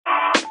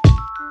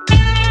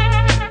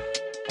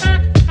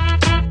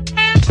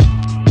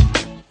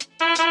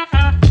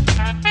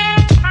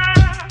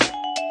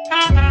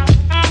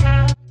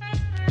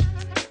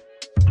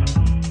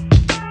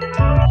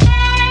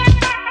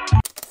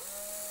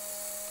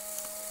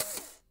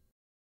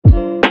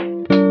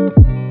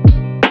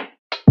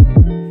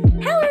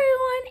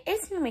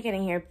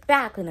we're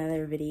back with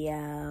another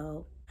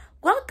video.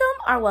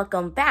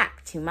 Welcome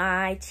back to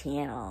my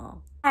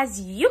channel. As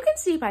you can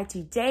see by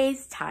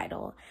today's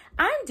title,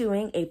 I'm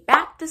doing a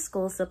back to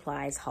school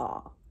supplies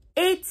haul.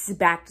 It's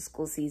back to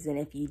school season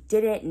if you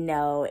didn't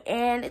know,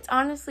 and it's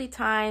honestly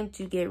time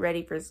to get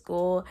ready for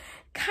school.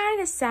 Kind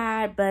of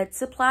sad, but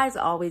supplies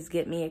always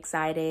get me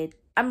excited.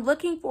 I'm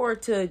looking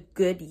forward to a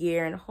good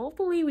year, and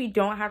hopefully we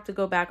don't have to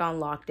go back on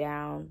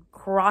lockdown.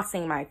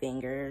 Crossing my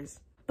fingers.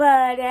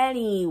 But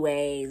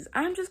anyways,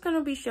 I'm just going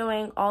to be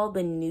showing all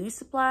the new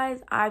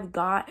supplies I've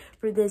got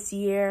for this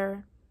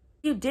year.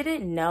 If you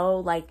didn't know,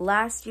 like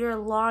last year, a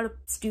lot of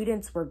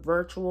students were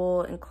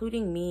virtual,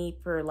 including me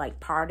for like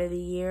part of the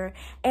year.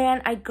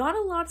 And I got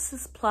a lot of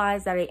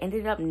supplies that I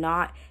ended up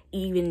not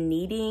even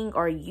needing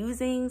or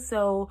using.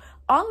 So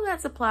all of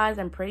that supplies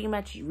I'm pretty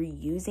much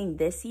reusing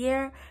this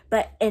year.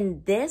 But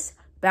in this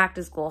back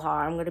to school haul,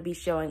 I'm going to be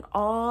showing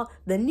all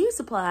the new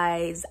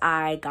supplies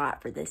I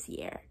got for this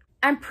year.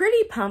 I'm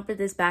pretty pumped for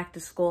this back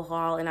to school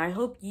haul, and I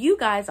hope you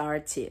guys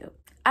are too.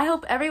 I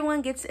hope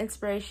everyone gets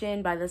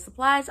inspiration by the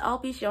supplies I'll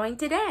be showing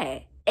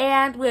today.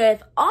 And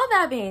with all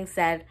that being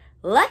said,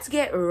 let's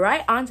get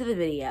right onto the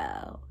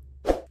video.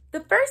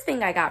 The first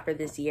thing I got for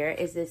this year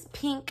is this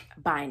pink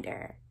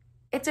binder.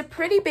 It's a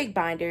pretty big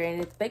binder, and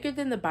it's bigger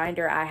than the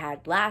binder I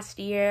had last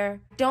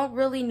year. Don't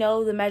really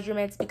know the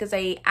measurements because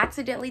I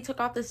accidentally took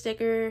off the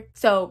sticker,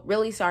 so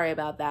really sorry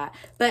about that.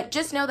 But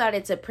just know that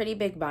it's a pretty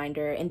big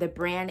binder and the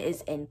brand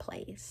is in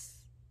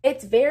place.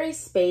 It's very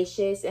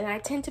spacious, and I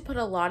tend to put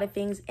a lot of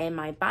things in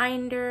my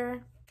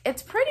binder.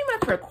 It's pretty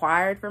much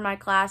required for my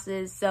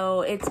classes,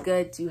 so it's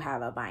good to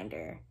have a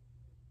binder.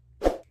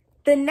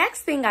 The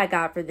next thing I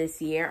got for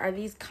this year are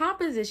these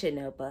composition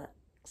notebooks.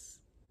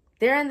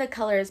 They're in the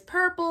colors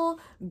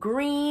purple,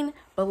 green,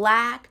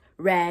 black,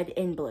 red,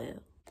 and blue.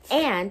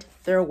 And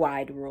they're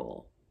wide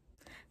rule.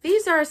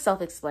 These are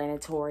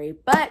self-explanatory,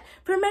 but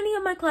for many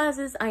of my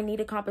classes, I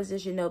need a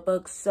composition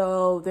notebook,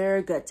 so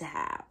they're good to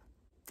have.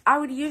 I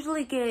would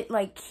usually get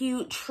like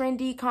cute,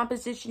 trendy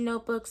composition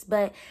notebooks,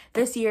 but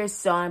this year is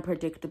so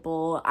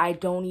unpredictable. I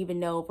don't even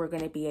know if we're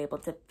going to be able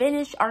to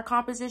finish our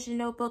composition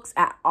notebooks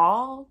at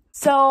all.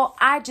 So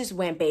I just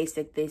went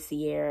basic this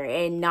year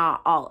and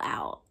not all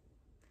out.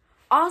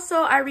 Also,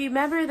 I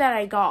remember that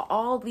I got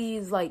all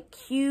these like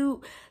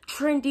cute,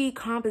 trendy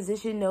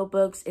composition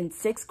notebooks in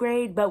 6th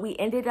grade, but we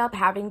ended up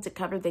having to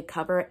cover the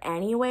cover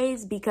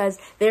anyways because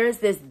there's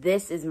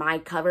this is my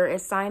cover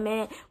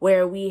assignment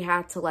where we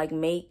had to like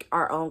make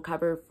our own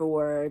cover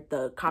for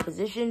the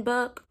composition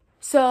book.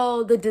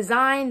 So the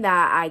design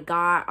that I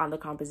got on the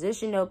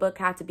composition notebook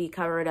had to be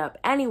covered up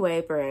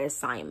anyway for an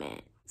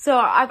assignment. So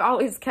I've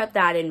always kept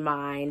that in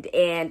mind,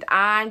 and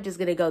I'm just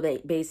going to go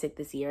basic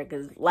this year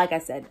because, like I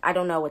said, I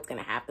don't know what's going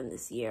to happen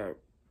this year.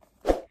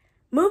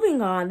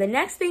 Moving on, the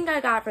next thing I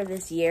got for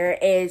this year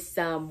is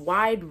some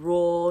wide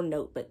rule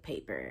notebook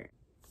paper.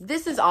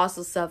 This is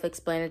also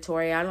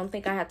self-explanatory. I don't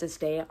think I have to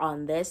stay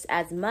on this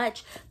as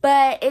much,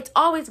 but it's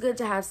always good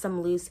to have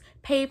some loose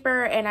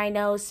paper, and I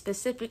know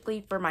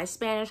specifically for my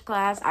Spanish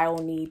class, I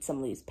will need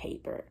some loose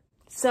paper.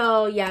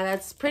 So yeah,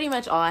 that's pretty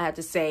much all I have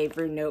to say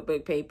for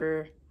notebook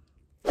paper.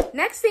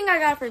 Next thing I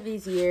got for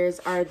these years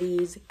are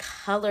these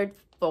colored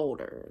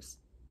folders.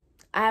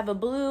 I have a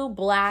blue,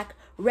 black,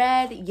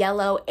 red,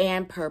 yellow,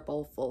 and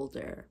purple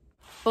folder.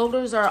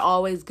 Folders are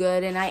always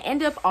good, and I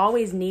end up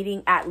always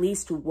needing at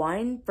least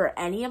one for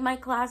any of my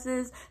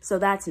classes, so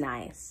that's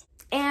nice.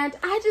 And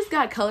I just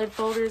got colored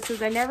folders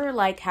because I never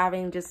like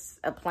having just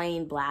a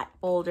plain black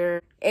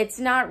folder. It's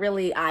not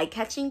really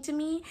eye-catching to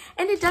me,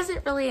 and it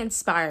doesn't really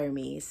inspire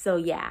me, so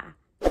yeah.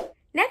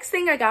 Next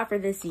thing I got for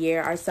this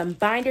year are some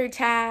binder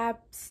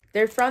tabs.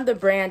 They're from the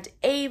brand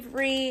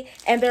𝐋𝐄𝐓'𝐒,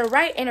 and they're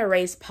right in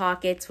erase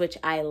pockets, which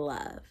I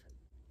love.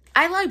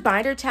 I like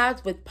binder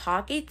tabs with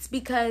pockets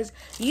because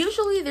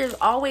usually there's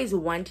always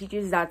one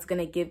teacher that's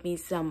going to give me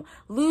some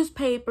loose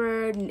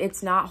paper.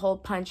 It's not hole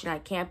punch and I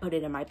can't put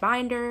it in my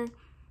binder.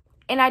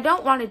 And I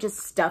don't want to just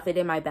stuff it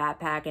in my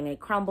backpack and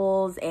it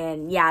crumbles.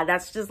 And yeah,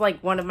 that's just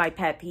like one of my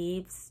pet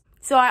peeves.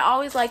 So I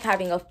always like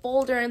having a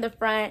folder in the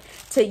front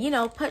to, you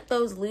know, put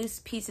those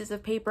loose pieces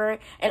of paper.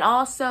 And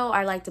also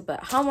I like to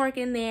put homework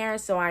in there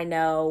so I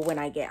know when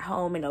I get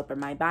home and open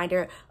my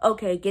binder,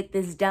 okay, get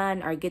this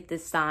done or get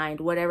this signed,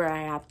 whatever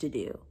I have to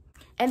do.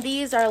 And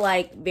these are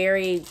like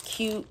very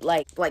cute,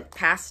 like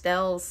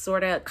pastel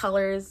sort of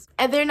colors.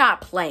 And they're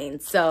not plain,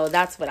 so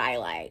that's what I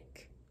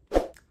like.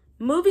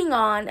 Moving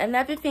on,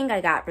 another thing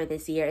I got for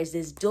this year is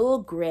this dual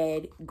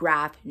grid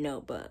graph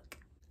notebook.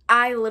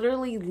 I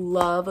literally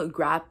love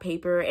graph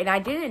paper, and I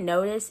didn't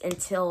notice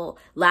until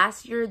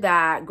last year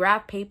that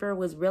graph paper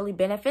was really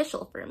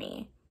beneficial for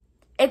me.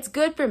 It's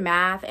good for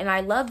math, and I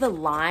love the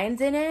lines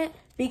in it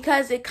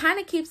because it kind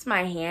of keeps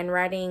my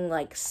handwriting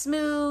like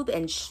smooth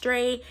and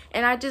straight,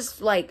 and I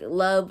just like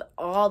love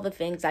all the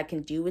things I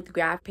can do with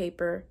graph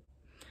paper.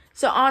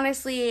 So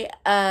honestly,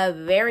 a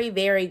very,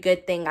 very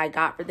good thing I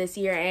got for this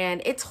year,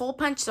 and it's hole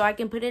punch so I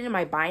can put it in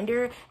my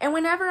binder, and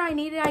whenever I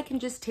need it, I can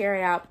just tear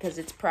it out because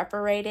it's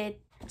perforated.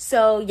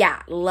 So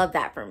yeah, love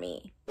that for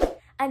me.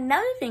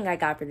 Another thing I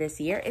got for this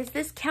year is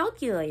this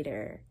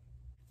calculator.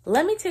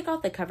 Let me take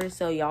off the cover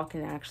so y'all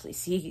can actually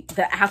see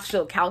the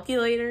actual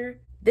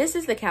calculator. This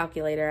is the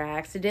calculator. I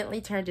accidentally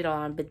turned it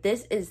on, but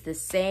this is the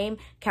same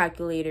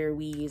calculator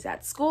we use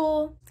at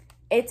school.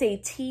 It's a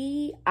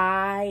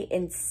𝐃𝐈𝐒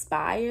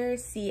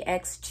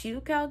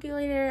CX2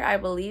 calculator. I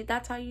believe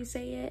that's how you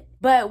say it.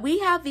 But we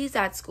have these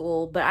at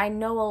school, but I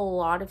know a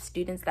lot of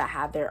students that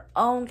have their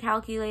own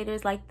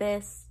calculators like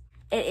this.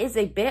 It is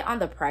a bit on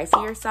the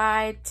pricier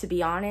side, to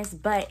be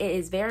honest, but it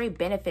is very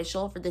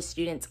beneficial for the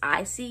students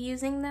I see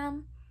using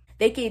them.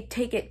 They can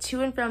take it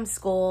to and from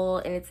school,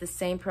 and it's the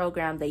same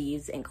program they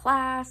use in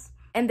class.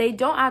 And they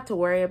don't have to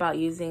worry about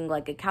using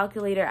like a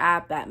calculator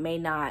app that may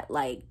not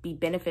like be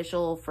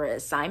beneficial for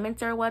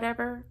assignments or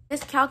whatever.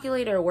 This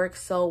calculator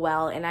works so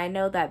well, and I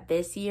know that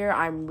this year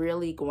I'm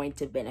really going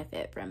to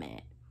benefit from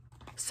it.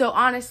 So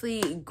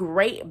honestly,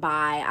 great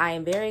buy. I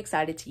am very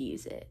excited to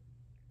use it.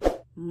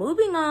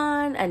 Moving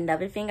on,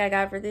 another thing I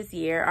got for this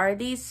year are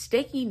these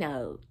sticky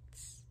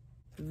notes.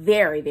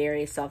 Very,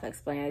 very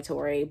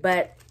self-explanatory,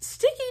 but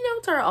sticky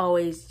notes are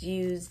always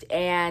used,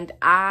 and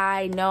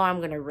I know I'm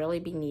gonna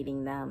really be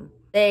needing them.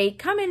 They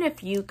come in a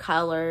few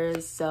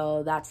colors,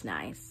 so that's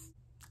nice.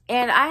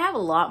 And I have a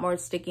lot more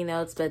sticky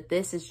notes, but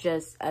this is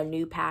just a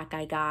new pack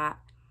I got.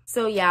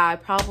 So yeah, I'll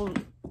probably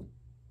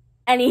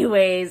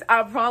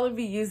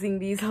be using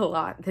these a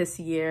lot this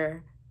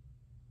year.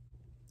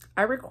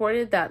 I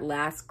recorded that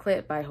last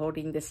clip by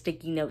holding the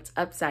sticky notes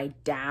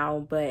upside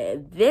down,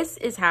 but this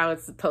is how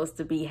it's supposed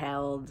to be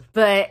held.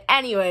 But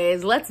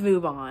anyways, let's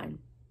move on.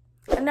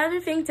 Another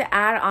thing to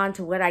add on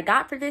to what I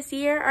got for this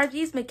year are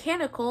these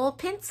mechanical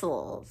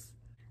pencils.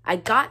 I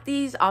got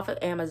these off of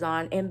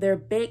Amazon, and they're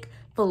big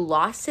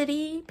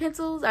velocity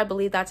pencils. I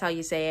believe that's how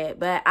you say it,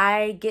 but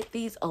I get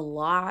these a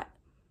lot.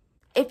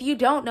 If you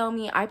don't know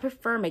me, I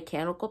prefer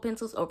mechanical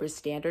pencils over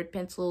standard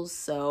pencils,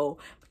 so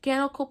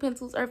mechanical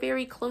pencils are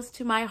very close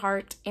to my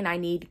heart, and I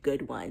need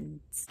good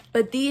ones.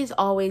 But these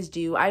always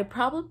do. I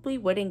probably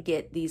wouldn't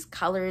get these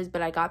colors,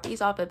 but I got these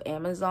off of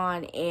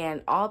Amazon,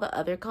 and all the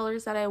other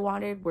colors that I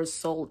wanted were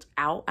sold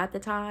out at the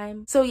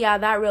time. So yeah,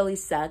 that really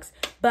sucks.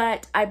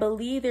 But I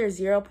believe they're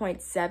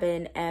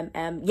 0.7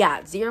 mm.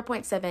 Yeah,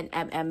 0.7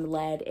 mm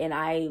lead, and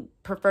I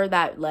prefer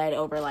that lead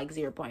over like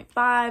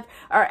 0.5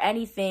 or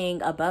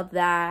anything above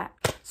that.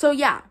 So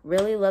yeah,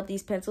 really love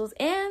these pencils,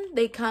 and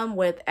they come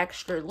with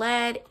extra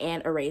lead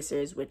and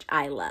erasers, which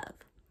I love.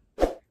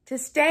 To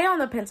stay on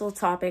the pencil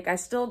topic, I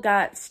still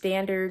got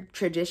standard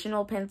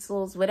traditional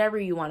pencils, whatever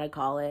you want to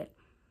call it.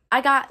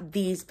 I got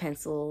these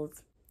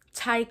pencils,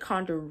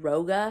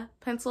 Ticonderoga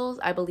pencils.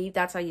 I believe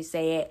that's how you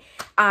say it.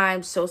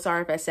 I'm so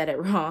sorry if I said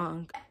it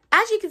wrong.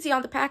 As you can see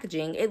on the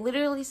packaging, it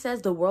literally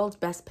says the world's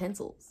best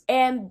pencils.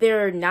 And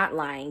they're not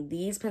lying.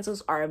 These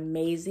pencils are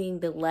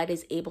amazing. The lead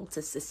is able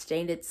to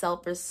sustain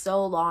itself for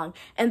so long.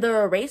 And the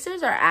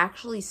erasers are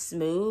actually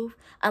smooth,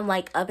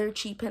 unlike other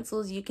cheap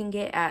pencils you can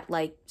get at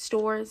like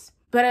stores.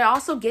 But I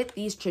also get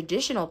these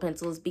traditional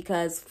pencils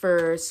because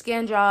for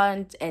scan draw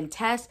and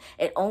test,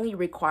 it only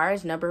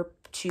requires number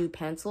 2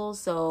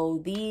 pencils.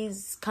 So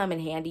these come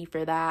in handy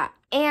for that.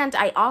 And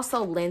I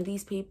also lend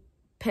these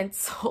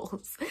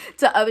pencils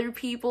to other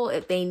people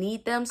if they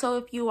need them. So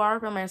if you are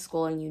from my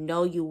school and you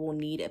know you will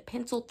need a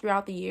pencil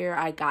throughout the year,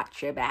 I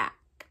got your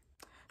back.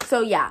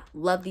 So yeah,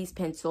 love these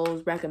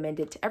pencils, recommend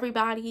it to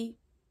everybody.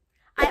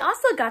 I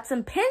also got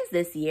some pens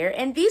this year,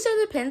 and these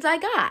are the pens I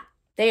got.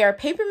 They are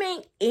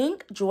Papermate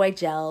Ink Joy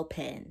Gel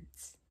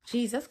pens.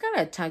 Jeez, that's kind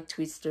of a tongue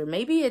twister.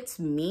 Maybe it's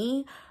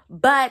me,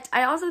 but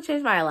I also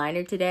changed my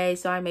eyeliner today,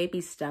 so I may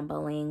be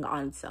stumbling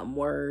on some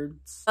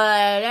words.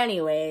 But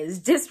anyways,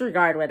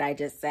 disregard what I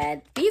just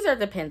said. These are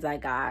the pens I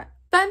got.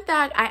 Fun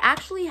fact, I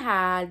actually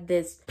had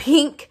this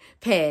pink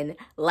pen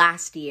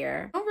last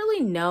year. I don't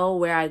really know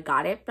where I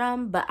got it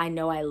from, but I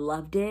know I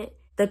loved it.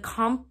 The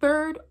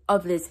comfort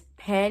of this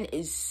pen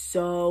is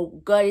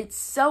so good. It's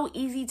so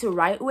easy to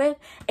write with,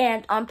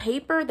 and on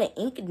paper, the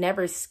ink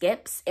never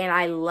skips, and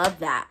I love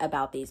that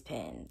about these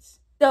pens.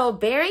 So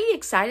very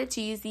excited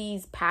to use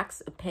these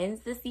packs of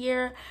pens this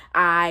year.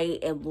 I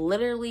am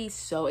literally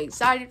so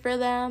excited for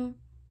them.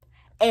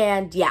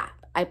 And yeah,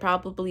 I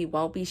probably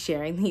won't be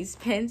sharing these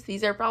pens.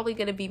 These are probably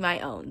going to be my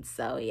own,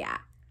 so yeah.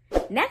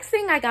 Next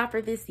thing I got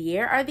for this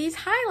year are these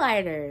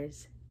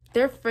highlighters.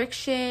 They're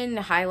friction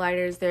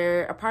highlighters.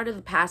 They're a part of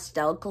the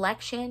pastel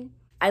collection.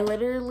 I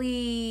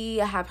literally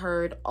have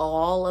heard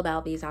all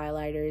about these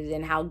highlighters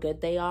and how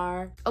good they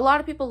are. A lot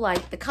of people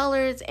like the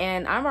colors,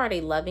 and I'm already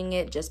loving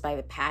it just by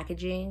the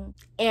packaging.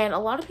 And a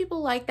lot of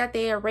people like that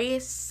they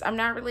erase. I'm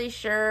not really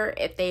sure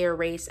if they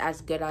erase as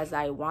good as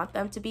I want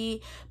them to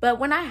be, but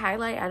when I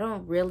highlight, I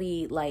don't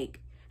really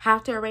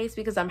have to erase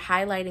because I'm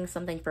highlighting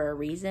something for a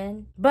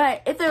reason.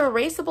 But if the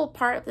erasable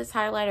part of this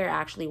highlighter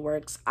actually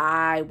works,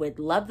 I would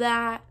love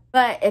that.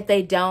 But if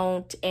they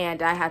don't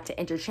and I have to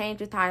interchange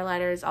with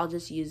highlighters, I'll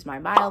just use my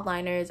mild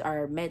liners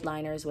or mid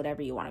liners,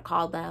 whatever you want to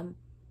call them.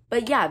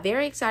 But yeah,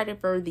 very excited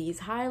for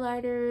these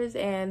highlighters,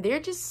 and they're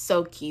just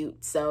so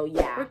cute. So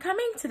yeah, we're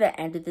coming to the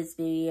end of this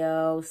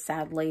video,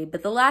 sadly.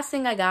 But the last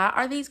thing I got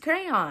are these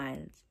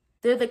crayons.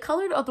 They're the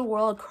Colored of the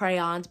World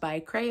crayons by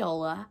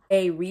Crayola.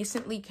 They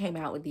recently came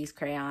out with these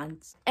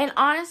crayons. And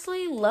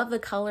honestly, love the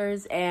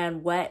colors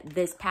and what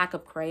this pack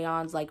of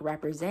crayons like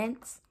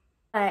represents.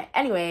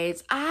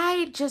 Anyways,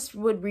 I just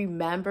would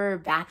remember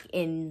back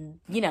in,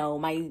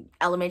 my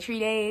elementary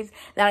days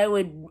that I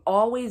would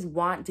always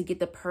want to get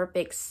the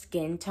perfect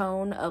skin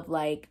tone of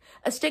like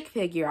a stick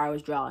figure I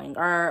was drawing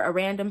or a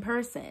random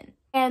person.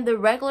 And the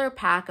regular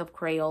pack of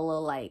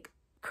Crayola like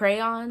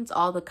crayons,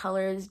 all the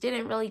colors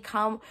didn't really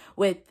come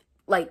with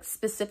like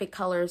specific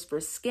colors for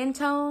skin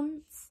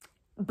tones.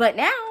 But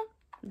now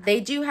they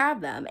do have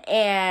them,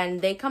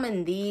 and they come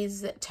in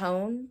these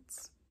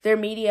tones. They're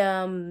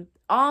medium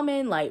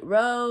almond, light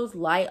rose,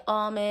 light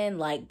almond,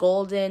 light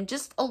golden,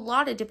 just a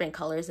lot of different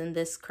colors in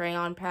this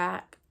crayon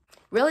pack.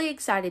 Really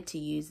excited to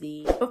use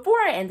these. Before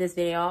I end this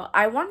video,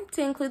 I wanted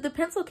to include the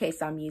pencil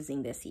case I'm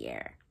using this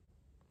year.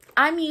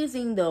 I'm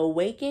using the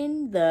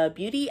Awaken the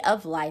Beauty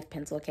of Life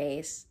pencil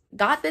case.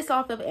 Got this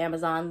off of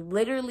Amazon,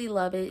 literally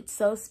love it. It's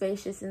so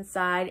spacious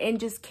inside and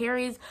just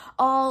carries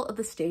all of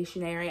the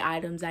stationery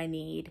items I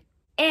need.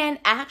 And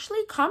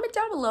actually, comment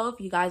down below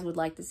if you guys would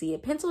like to see a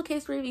pencil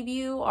case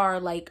review or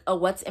like a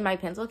what's in my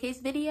pencil case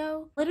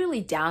video.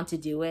 Literally down to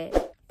do it.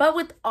 But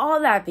with all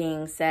that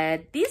being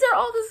said, these are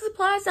all the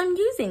supplies I'm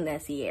using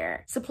this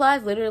year.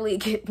 Supplies literally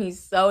get me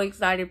so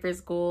excited for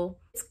school.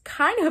 It's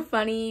kind of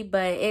funny,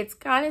 but it's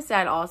kind of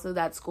sad also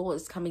that school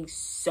is coming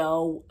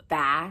so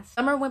fast.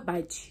 Summer went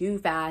by too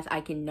fast.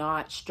 I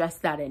cannot stress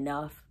that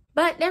enough.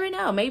 But never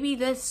know, maybe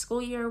this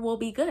school year will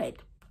be good.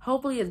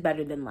 Hopefully it's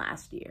better than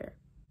last year.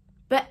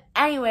 But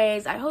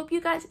anyways, I hope you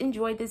guys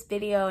enjoyed this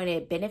video and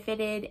it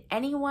benefited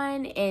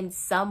anyone in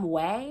some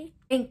way.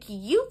 Thank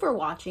you for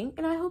watching,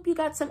 and I hope you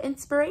got some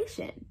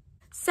inspiration.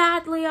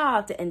 Sadly, I'll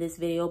have to end this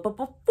video, but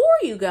before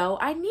you go,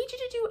 I need you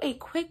to do a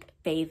quick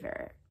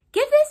favor.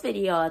 Give this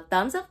video a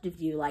thumbs up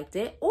if you liked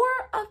it, or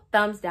a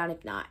thumbs down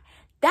if not.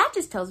 That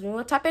just tells me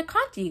what type of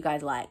content you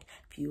guys like.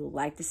 If you would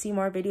like to see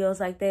more videos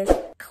like this,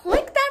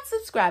 click that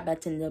subscribe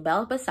button and the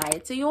bell beside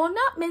it so you will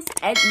not miss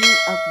any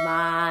of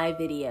my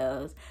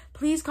videos.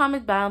 Please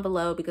comment down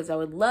below because I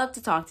would love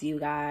to talk to you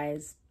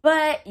guys.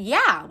 But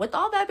yeah, with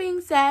all that being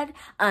said,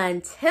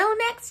 until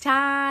next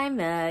time,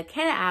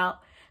 Makenna out.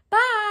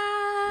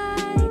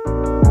 Bye!